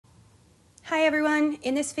Hi everyone,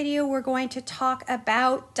 in this video we're going to talk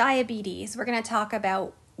about diabetes. We're going to talk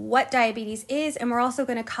about what diabetes is, and we're also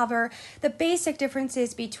going to cover the basic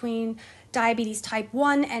differences between diabetes type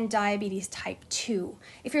 1 and diabetes type 2.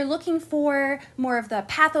 If you're looking for more of the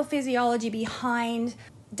pathophysiology behind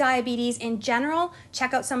diabetes in general,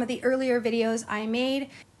 check out some of the earlier videos I made.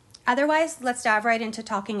 Otherwise, let's dive right into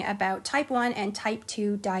talking about type 1 and type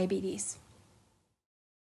 2 diabetes.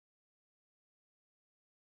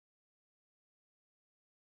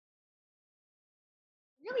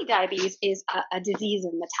 Really, diabetes is a disease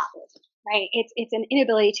of metabolism, right? It's an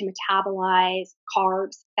inability to metabolize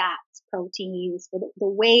carbs, fats, proteins, or the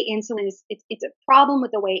way insulin is. It's a problem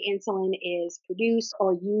with the way insulin is produced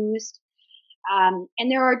or used, and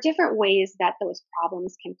there are different ways that those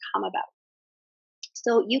problems can come about.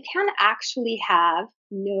 So you can actually have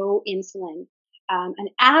no insulin, an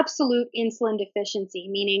absolute insulin deficiency,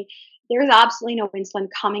 meaning there is absolutely no insulin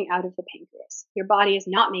coming out of the pancreas. Your body is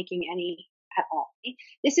not making any at all.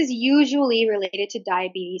 This is usually related to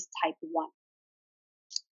diabetes type 1.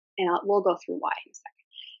 And we'll go through why in a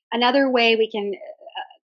second. Another way we can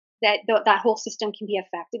that whole system can be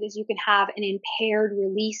affected is you can have an impaired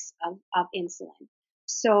release of insulin.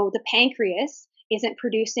 So the pancreas isn't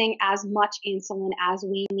producing as much insulin as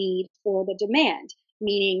we need for the demand,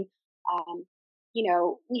 meaning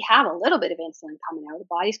we have a little bit of insulin coming out. The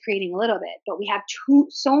body's creating a little bit, but we have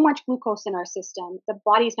so much glucose in our system, the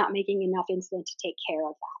body's not making enough insulin to take care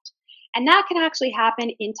of that. And that can actually happen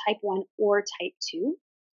in type 1 or type 2.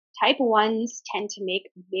 Type 1s tend to make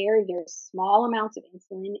very, very small amounts of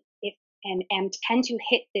insulin and tend to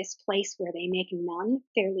hit this place where they make none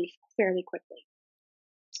fairly quickly.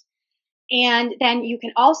 And then you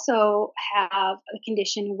can also have a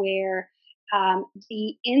condition where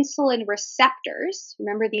the insulin receptors,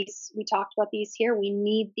 remember these, we talked about these here, we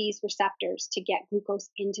need these receptors to get glucose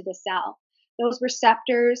into the cell. Those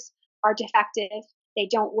receptors are defective, they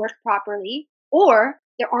don't work properly, or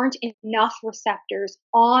there aren't enough receptors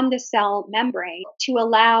on the cell membrane to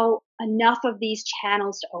allow enough of these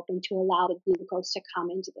channels to open to allow the glucose to come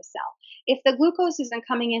into the cell. If the glucose isn't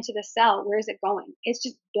coming into the cell, where is it going? It's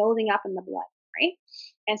just building up in the blood, right?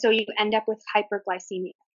 And so you end up with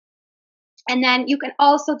hyperglycemia. And then you can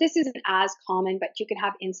also, this isn't as common, but you can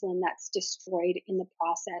have insulin that's destroyed in the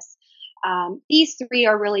process. These three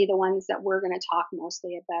are really the ones that we're going to talk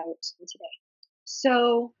mostly about today.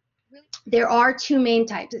 So there are two main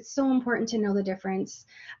types. It's so important to know the difference.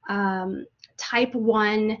 Type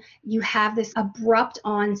 1, you have this abrupt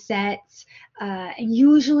onset.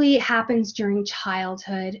 Usually it happens during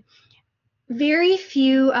childhood. Very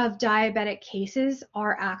few of diabetic cases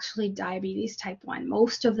are actually diabetes type 1.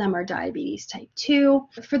 Most of them are diabetes type 2.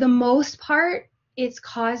 For the most part, it's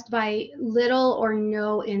caused by little or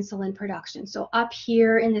no insulin production. So up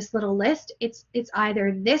here in this little list, it's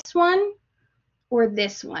either this one or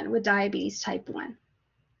this one with diabetes type 1.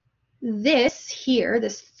 This here,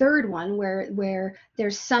 this third one, where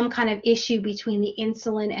there's some kind of issue between the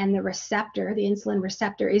insulin and the receptor, the insulin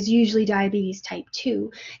receptor, is usually diabetes type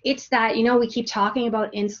 2. It's that, we keep talking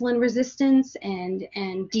about insulin resistance and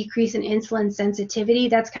decrease in insulin sensitivity.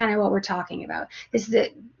 That's kind of what we're talking about.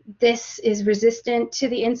 This is resistant to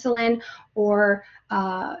the insulin, or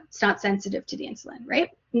it's not sensitive to the insulin, right?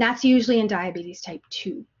 And that's usually in diabetes type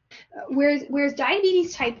 2. Whereas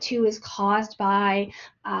diabetes type 2 is caused by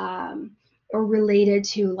or related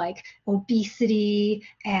to like obesity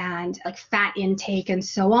and like fat intake and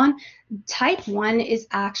so on, type 1 is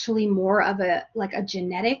actually more of a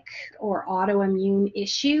genetic or autoimmune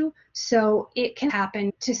issue. So it can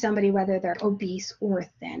happen to somebody whether they're obese or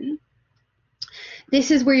thin.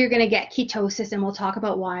 This is where you're going to get ketosis, and we'll talk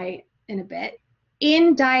about why in a bit.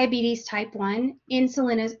 In diabetes type 1,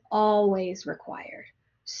 insulin is always required.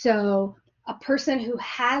 So a person who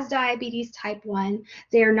has diabetes type 1,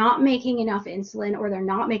 they're not making enough insulin, or they're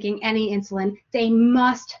not making any insulin, they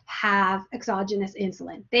must have exogenous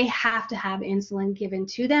insulin. They have to have insulin given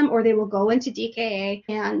to them, or they will go into DKA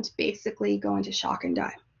and basically go into shock and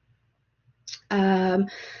die.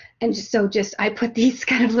 And just I put these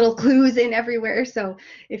kind of little clues in everywhere. So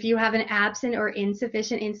if you have an absent or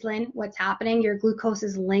insufficient insulin, what's happening? Your glucose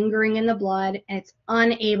is lingering in the blood, and it's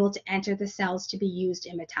unable to enter the cells to be used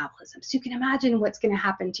in metabolism. So you can imagine what's going to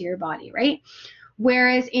happen to your body, right?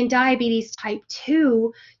 Whereas in diabetes type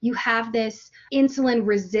 2, you have this insulin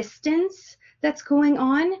resistance that's going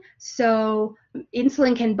on. So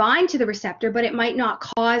insulin can bind to the receptor, but it might not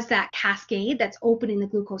cause that cascade that's opening the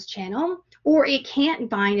glucose channel, or it can't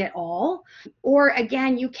bind at all. Or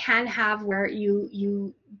again, you can have where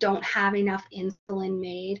you don't have enough insulin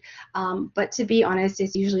made. But to be honest,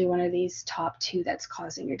 it's usually one of these top two that's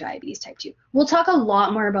causing your diabetes type 2. We'll talk a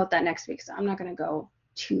lot more about that next week, so I'm not going to go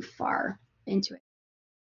too far into it.